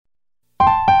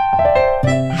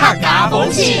客家风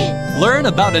气。Learn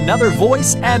about another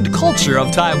voice and culture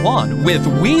of Taiwan with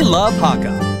We Love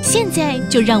Hakka。现在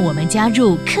就让我们加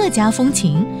入客家风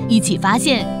情，一起发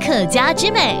现客家之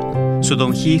美。收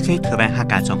冬戏係台灣客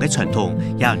家莊嘅傳統，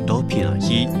有很多片來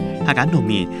戲。客家農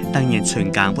民當年春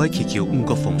耕會祈求五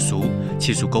穀豐收，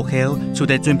祈禱過後，就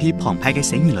得準備澎湃嘅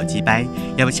聲音來祭拜，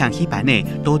又會請戲班呢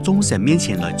到眾神面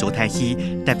前來做太戲，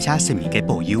答謝神明嘅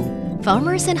保佑。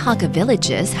Farmers in Hakka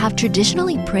villages have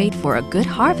traditionally prayed for a good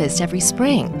harvest every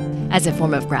spring. As a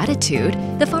form of gratitude,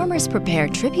 the farmers prepare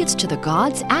tributes to the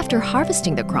gods after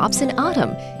harvesting the crops in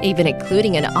autumn, even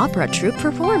including an opera troupe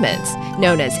performance,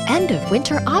 known as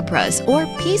end-of-winter operas or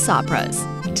peace operas.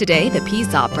 Today, the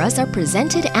peace operas are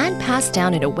presented and passed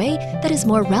down in a way that is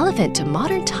more relevant to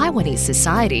modern Taiwanese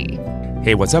society.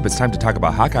 Hey, what's up? It's time to talk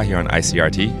about Hakka here on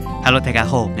ICRT. Hello， 大家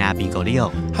好，我係邊個Leo。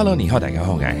Hello， 你好，大家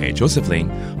好，我係 Josephine。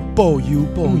保佑，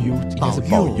应该是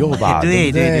保佑吧？对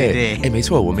不对？对。哎，没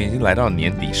错，我们已经来到年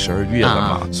底12月了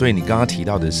嘛，所以你刚刚提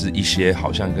到的是一些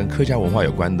好像跟客家文化有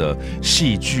关的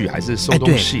戏剧，还是收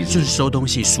冬戏？就是收冬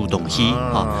戏、数冬戏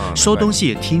啊。收冬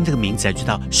戏听这个名字就知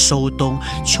道收冬，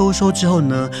秋收之后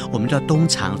呢，我们叫冬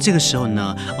藏。这个时候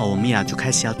呢，我们就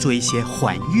开始要做一些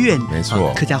还愿，没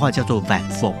错，客家话叫做晚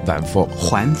福，还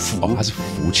福，它是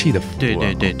福气的福。对。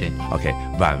OK，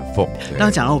 晚福。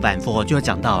当讲到晚福，就要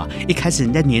讲到一开始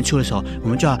你在年初的时候，我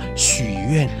们就要许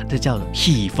愿，这叫做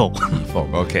喜福。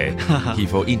OK， 喜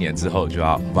福一年之后就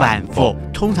要晚福。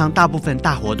通常大部分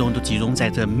大活动都集中在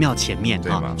这庙前面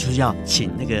啊，就是要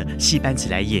请那个戏班子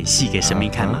来演戏给神明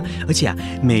看嘛。而且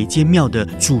每间庙的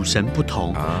主神不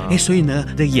同，所以呢，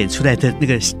这演出来的那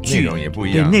个剧内容也不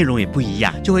一样，对，内容也不一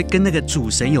样，就会跟那个主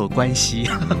神有关系。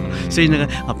所以那个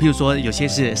譬如说有些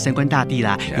是升官大帝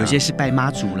啦，有些是拜妈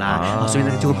祖啦，所以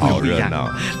那个就会不一样。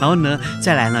然后呢，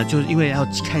再来呢，就是因为要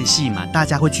看戏嘛，大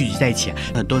家会聚集在一起，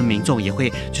很多的民众也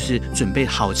会就是准备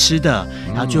好吃的，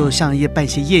然后就像办一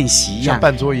些宴席一样，像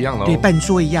办桌一样咯。对，办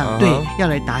桌一样，对，要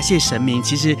来答谢神明。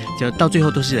其实就到最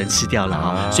后都是人吃掉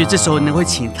了所以这时候呢，会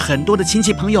请很多的亲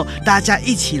戚朋友，大家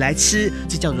一起来吃，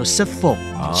这叫做吃福，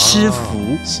吃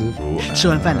福，吃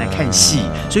完饭来看戏，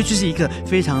所以就是一个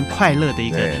非常快乐的一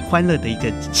个欢乐的一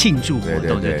个庆祝活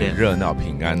动，对不对？热闹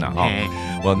平安呐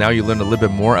Well, now you learn a little bit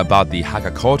more about the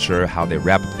Hakka culture, how they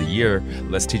wrap up the year.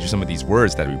 Let's teach you some of these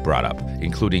words that we brought up,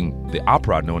 including the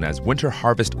opera known as Winter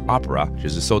Harvest Opera, 就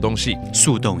是收冬戏，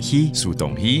数冬戏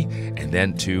，and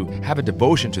then to have a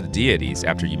devotion to the deities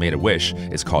after you made a wish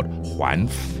is called 还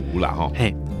福啦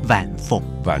晚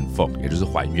福，也就是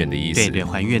还愿的意思。对，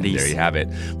还愿的意思。There you have it.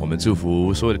 我们祝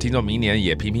福所有的听众明年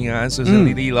也平平安安、顺顺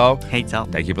利利咯。走。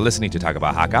Thank you for listening to talk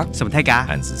about Hakka. 什么泰嘎？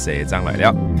汉字say张来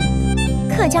了。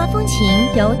客家风情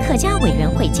由客家委员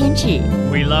会监制。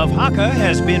We Love Hakka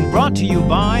has been brought to you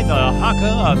by the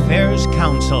Hakka Affairs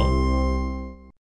Council.